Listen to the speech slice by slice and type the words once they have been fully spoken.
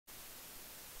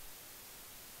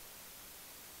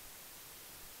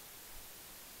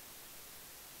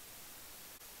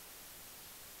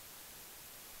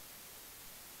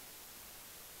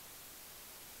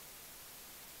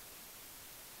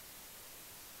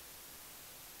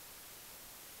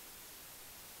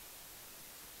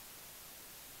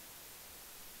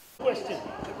question?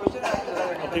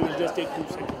 Okay, we'll just take 2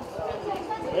 seconds.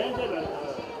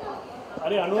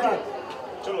 अरे अनुराग,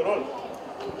 चलो roll.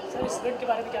 Sir इस इवेंट के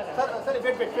बारे में क्या कहना है? सर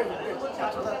वेट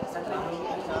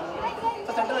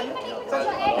सेंटर आइए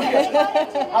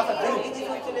हाँ सर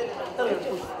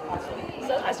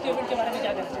आज के इवेंट के बारे में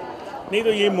क्या कहना चाहिए? नहीं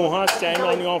तो ये मोहा stand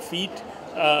on your feet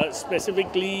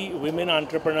specifically women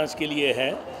entrepreneurs के लिए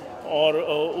है और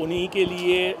उन्हीं के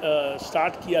लिए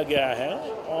स्टार्ट किया गया है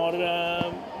और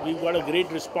we got a great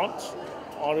response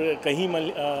और कहीं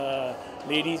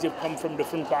ladies have come from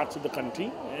different parts of the country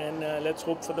and let's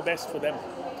hope for the best for them.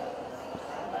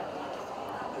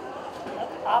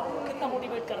 आप कितना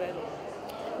मोटिवेट कर रहे हैं लोग?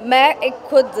 मैं एक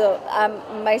खुद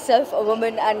myself a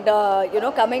woman and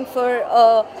coming for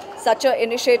such a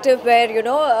initiative where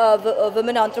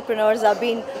women entrepreneurs have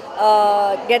been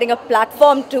getting a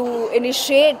platform to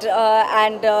initiate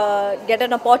and get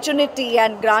an opportunity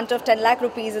and grant of 10 lakh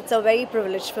rupees. It's a very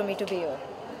privilege for me to be here.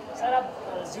 Sir आप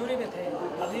jury में थे,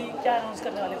 अभी क्या announce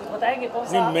करने वाले, कुछ बताएंगे कौन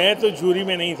सा? नहीं, मैं तो जूरी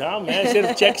में नहीं था, मैं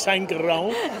सिर्फ चेक साइन कर रहा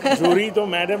हूँ। जूरी तो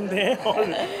मैडम थे और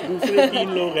दूसरे 3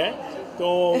 लोग हैं, तो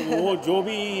वो जो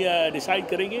भी डिसाइड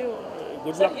करेंगे,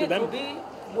 गुड लक टू देम। जो भी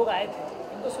लोग आए थे,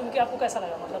 इनको सुन के आपको कैसा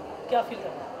लगा, मतलब क्या फील कर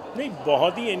रहे हैं? नहीं,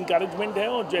 बहुत ही इनकरेजमेंट है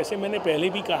और जैसे मैंने पहले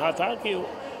भी कहा था कि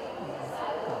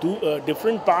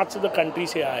different parts of the country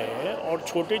से आए हैं और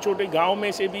छोटे छोटे गांव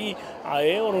में से भी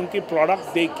आए और उनके प्रोडक्ट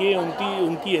देख के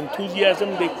उनकी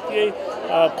एंथुजियाज्म देख के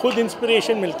खुद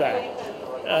इंस्पिरेशन मिलता है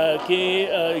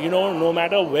कि no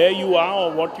matter where you are और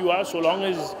what you are, so long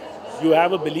as you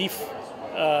have a belief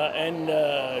and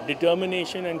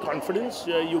determination and confidence,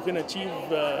 you can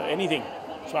achieve anything.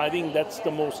 So I think that's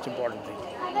the most important thing.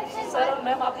 Sir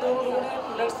ma'am, आप लोगों ने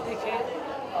products देखे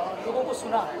और लोगों को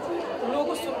सुना, उन लोगों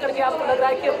को सुन करके आपको लग रहा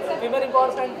है कि विमेन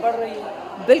एम्पावरमेंट बढ़ रही है?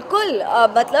 बिल्कुल,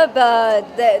 मतलब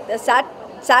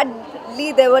sadly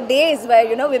there were days where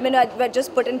women were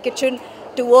just put in kitchen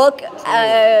to work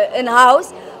in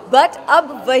house, but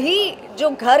अब वही जो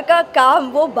घर का काम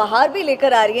वो बाहर भी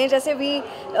लेकर आ रही हैं. जैसे we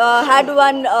had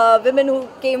one women who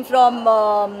came from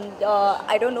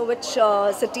I don't know which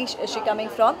city is she coming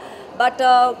from, but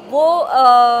वो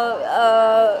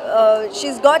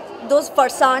she's got those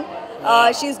farsan,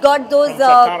 she's got those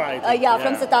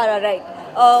from Satara, right.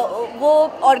 वो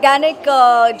ऑर्गेनिक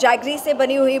जैगरी से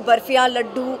बनी हुई बर्फियाँ,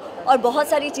 लड्डू और बहुत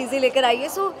सारी चीज़ें लेकर आई है.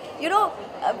 सो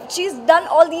she's done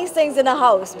all these things in her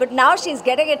house, but now she's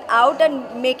getting it out and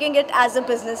making it as a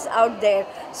business out there.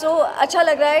 So अच्छा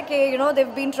लग रहा है कि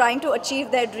they've been trying to achieve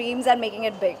their dreams and making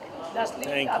it big.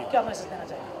 Lastly, आप क्या message देना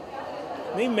चाहेंगे?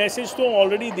 नहीं, मैसेज तो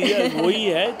ऑलरेडी दिया वही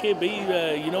है कि भाई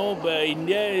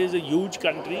India is a huge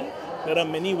country. There are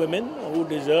many women who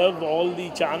deserve all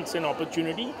the chance and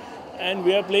opportunity and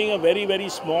we are playing a very, very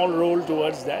small role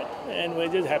towards that, and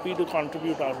we're just happy to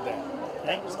contribute out there.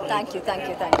 Thanks. Thank you.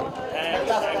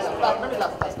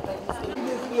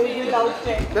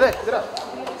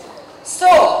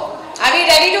 So, are we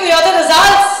ready to hear the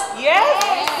results? Yes.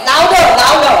 Louder.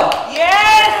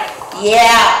 Yes.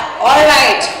 Yeah. All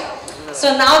right.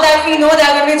 So now that we know there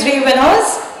are going to be 3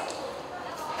 winners,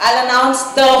 I'll announce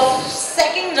the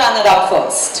second runner-up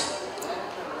first.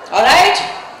 All right.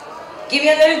 Give me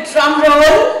a little drum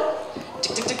roll.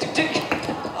 Tick, tick, tick, tick, tick.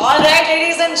 All right,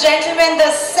 ladies and gentlemen, the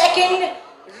second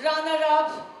runner-up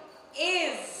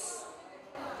is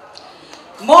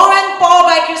More and Paw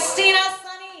by Christina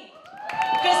Sunny.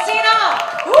 Christina,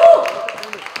 woo!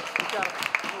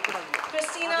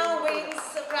 Christina wins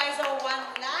the prize of 1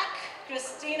 lakh.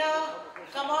 Christina,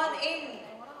 come on in.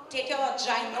 Take your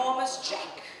ginormous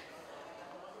jack.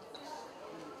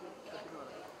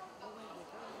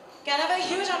 Can I have a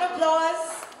huge round of applause?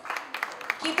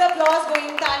 Keep the applause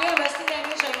going. तालियां बजती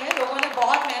रहनी चाहिए. लोगों ने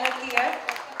बहुत मेहनत की है.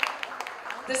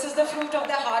 This is the fruit of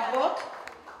their hard work.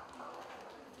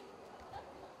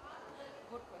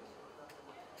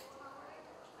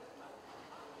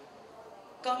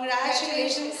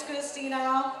 Congratulations, Christina.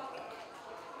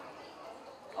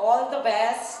 All the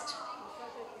best.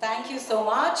 Thank you so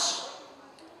much.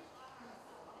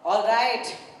 All right.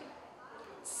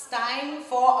 It's time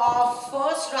for our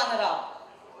first runner-up.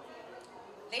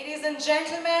 Ladies and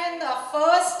gentlemen, the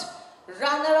first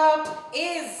runner-up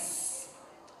is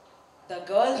the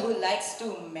girl who likes to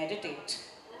meditate.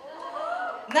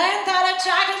 Nayanthara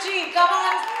Chatterjee, come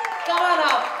on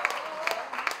up.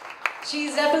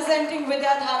 She's representing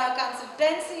Vidyadhara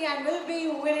Consultancy and will be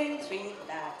winning 3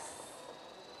 lakhs.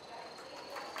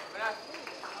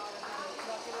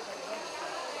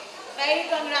 Very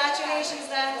congratulations,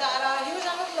 Nayanthara. Huge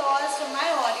round of applause from my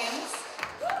audience.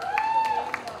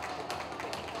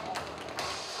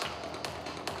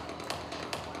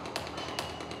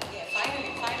 Yeah,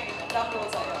 finally, the drum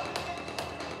rolls are here.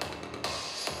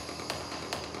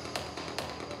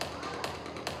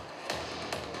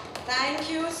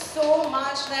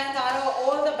 much, Nayantara.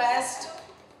 All the best.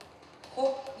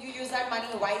 Hope you use that money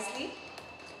wisely.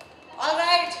 All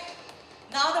right.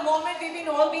 Now the moment we've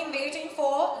all been waiting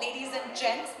for, ladies and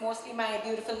gents, mostly my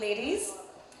beautiful ladies.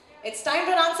 It's time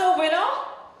to announce a winner.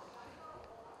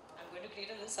 I'm going to create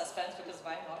a little suspense because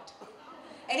why not?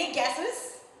 Any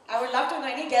guesses? I would love to know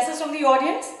any guesses from the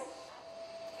audience.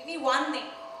 Give me one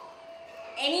name.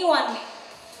 Any one name.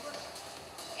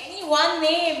 Any one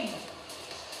name.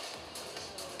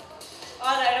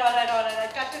 All right.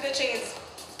 Cut to the chase.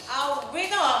 Our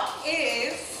winner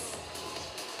is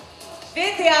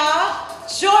Vidya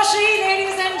Doshi,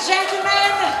 ladies and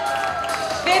gentlemen.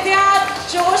 Vidya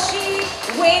Doshi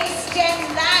wins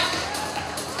 10 lakh.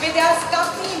 Vidya's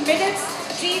company, Minutes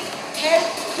Street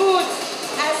Health Foods,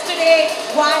 has today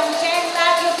won 10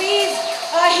 lakh rupees.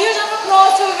 A huge round of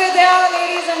applause for Vidya,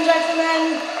 ladies and gentlemen.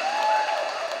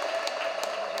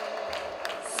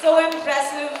 So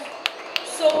impressive,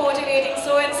 so motivating,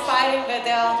 so inspiring,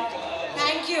 Vidya.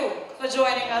 Thank you for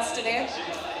joining us today.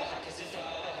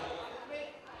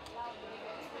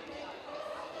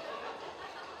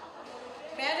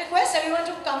 May I request everyone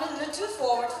to come a little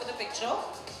forward for the picture?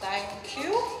 Thank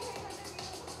you.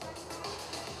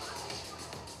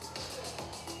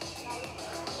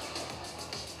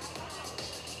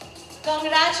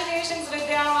 Congratulations,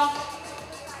 Vidya.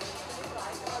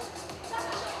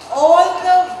 All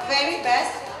the very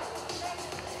best.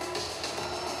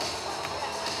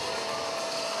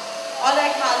 All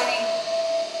right, Malini.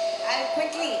 I'll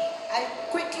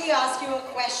quickly ask you a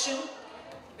question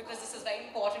because this is very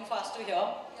important for us to hear.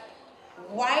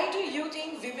 Why do you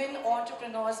think women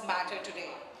entrepreneurs matter today?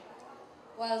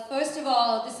 Well, first of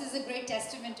all, this is a great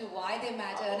testament to why they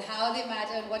matter and how they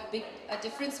matter and what big a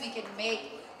difference we can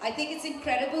make. I think it's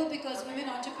incredible because women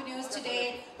entrepreneurs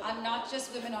today are not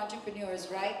just women entrepreneurs,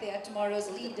 right? They are tomorrow's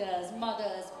leaders,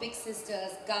 mothers, big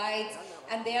sisters, guides,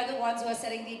 and they are the ones who are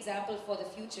setting the example for the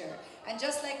future. And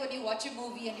just like when you watch a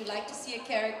movie and you like to see a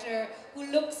character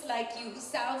who looks like you, who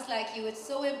sounds like you, it's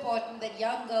so important that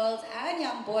young girls and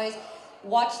young boys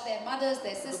watch their mothers,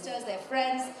 their sisters, their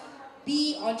friends,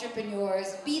 be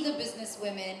entrepreneurs, be the business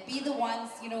women, be the ones,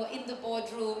 you know, in the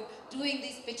boardroom doing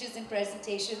these pitches and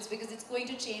presentations because it's going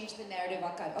to change the narrative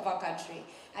of our country.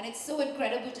 And it's so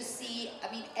incredible to see,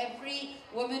 I mean, every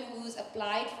woman who's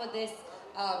applied for this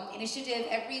initiative,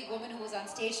 every woman who was on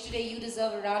stage today, you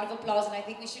deserve a round of applause, and I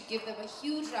think we should give them a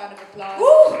huge round of applause.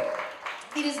 Woo!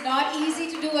 It is not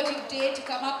easy to do what you did, to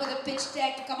come up with a pitch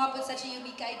deck, to come up with such a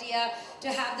unique idea, to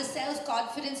have the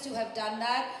self-confidence to have done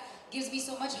that. Gives me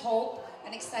so much hope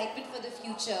and excitement for the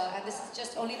future, and this is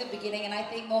just only the beginning. And I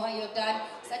think, Moha, you've done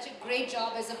such a great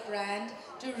job as a brand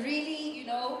to really, you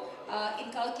know,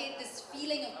 inculcate this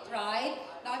feeling of pride,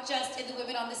 not just in the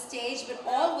women on the stage, but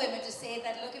all women, to say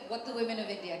that look at what the women of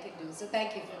India can do. So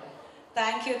thank you for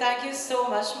that. Thank you so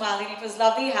much, Malini. It was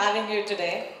lovely having you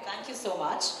today. Thank you so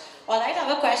much. All right, I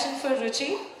have a question for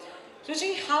Ruchi.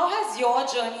 Ruchi, how has your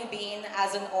journey been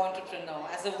as an entrepreneur,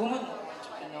 as a woman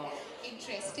entrepreneur?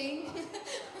 Interesting.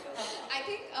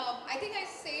 I think I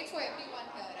say it for everyone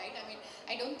here, right? I mean,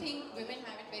 I don't think women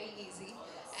have it very easy,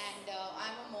 and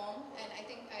I'm a mom, and I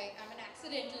think I'm an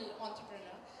accidental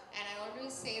entrepreneur, and I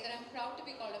always say that I'm proud to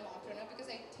be called an entrepreneur because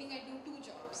I think I do two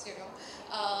jobs, you know.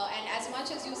 And as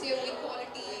much as you say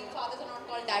equality, fathers are not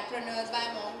called dadpreneurs, my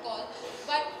mom called,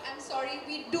 but I'm sorry,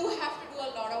 we do have to do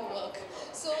a lot of work.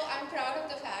 So I'm proud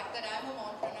of the fact that I'm a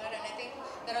entrepreneur, and I think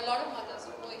there are a lot of mothers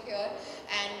who are here,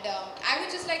 and I would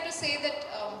just like to say that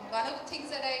one of the things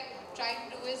that I try to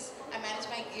do is I manage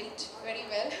my guilt very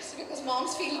well, so because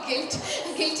moms feel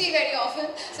guilty very often,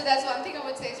 so that's one thing I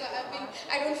would say. So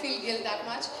I don't feel guilt that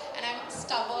much, and I'm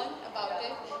stubborn about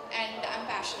it, and I'm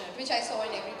passionate, which I saw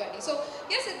in everybody. So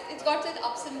yes, it's got its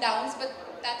ups and downs, but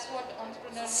that's what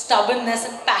entrepreneurs... Stubbornness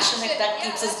and passionate that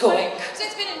keeps us going. So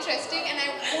it's been interesting, and I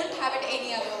won't have it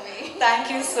any other way.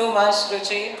 Thank you so much,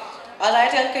 Ruchi. All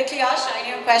right, I'll quickly ask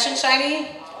Shiny a question. Shiny,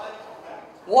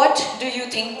 what do you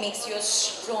think makes you a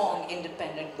strong,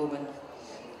 independent woman?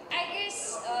 I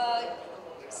guess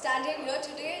standing here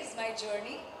today is my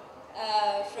journey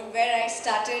from where I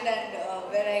started and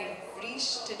where I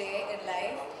reached today in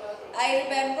life. I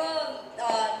remember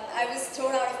I was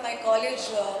thrown out of my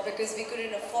college because we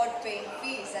couldn't afford paying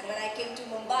fees, and when I came to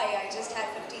Mumbai, I just had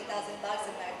 15,000 bucks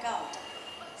in my account.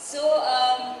 So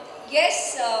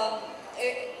yes,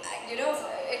 you know,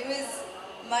 it was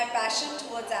my passion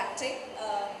towards acting,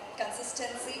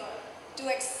 consistency, to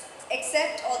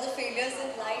accept all the failures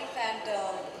in life and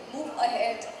move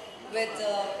ahead with,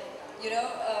 you know,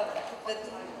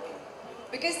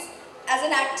 because as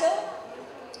an actor,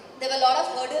 there were a lot of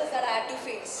hurdles that I had to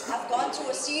face. I've gone through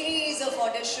a series of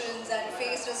auditions and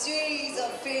faced a series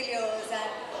of failures,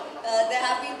 and there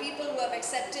have been people who have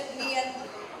accepted me, and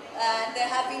there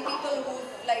have been people who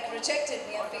like rejected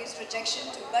me. I've faced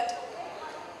rejection too, but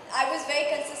I was very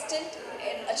consistent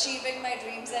in achieving my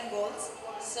dreams and goals.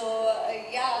 So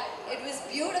yeah, it was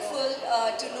beautiful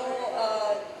to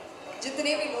know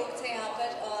जितने भी लोग थे यहाँ पर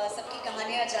सबकी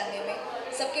कहानियाँ जानने में,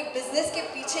 सबके बिजनेस के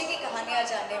पीछे की कहानियाँ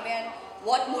जानने में, and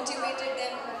what motivated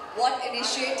them, what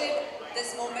initiated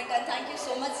this moment. And thank you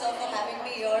so much, sir, for having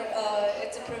me here.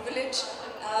 It's a privilege.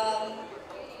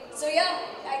 So yeah,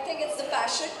 I think it's the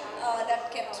passion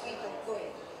that kept me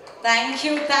going. Thank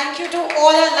you to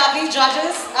all our lovely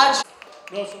judges.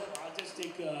 No, so I'll just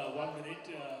take 1 minute.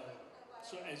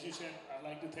 So as you said, I'd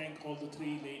like to thank all the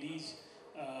 3 ladies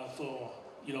for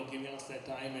giving us their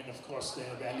time, and of course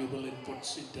their valuable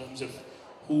inputs in terms of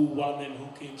who won and who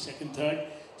came second, third.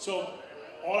 So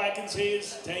all I can say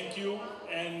is thank you,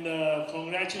 and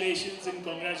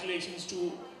congratulations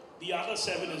to the other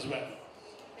 7 as well.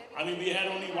 I mean, we had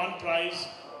only 1 prize.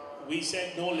 We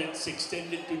said no, let's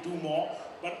extend it to 2 more.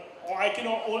 But what I can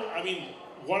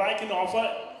offer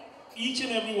each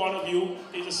and every one of you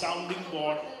is a sounding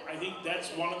board. I think that's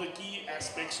one of the key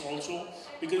aspects also,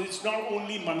 because it's not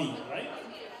only money, right?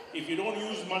 If you don't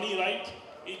use money right,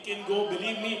 it can go,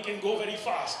 believe me, it can go very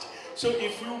fast. So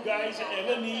if you guys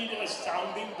ever need a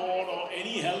sounding board or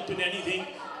any help in anything,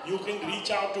 you can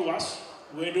reach out to us.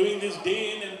 We're doing this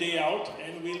day in and day out,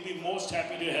 and we'll be most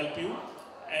happy to help you.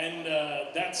 And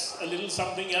that's a little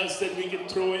something else that we can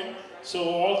throw in. So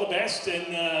all the best, and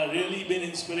really been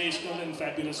inspirational and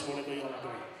fabulous, whatever you're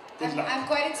doing. Good luck. I'm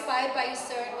quite inspired by you,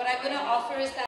 sir. What I'm going to offer is that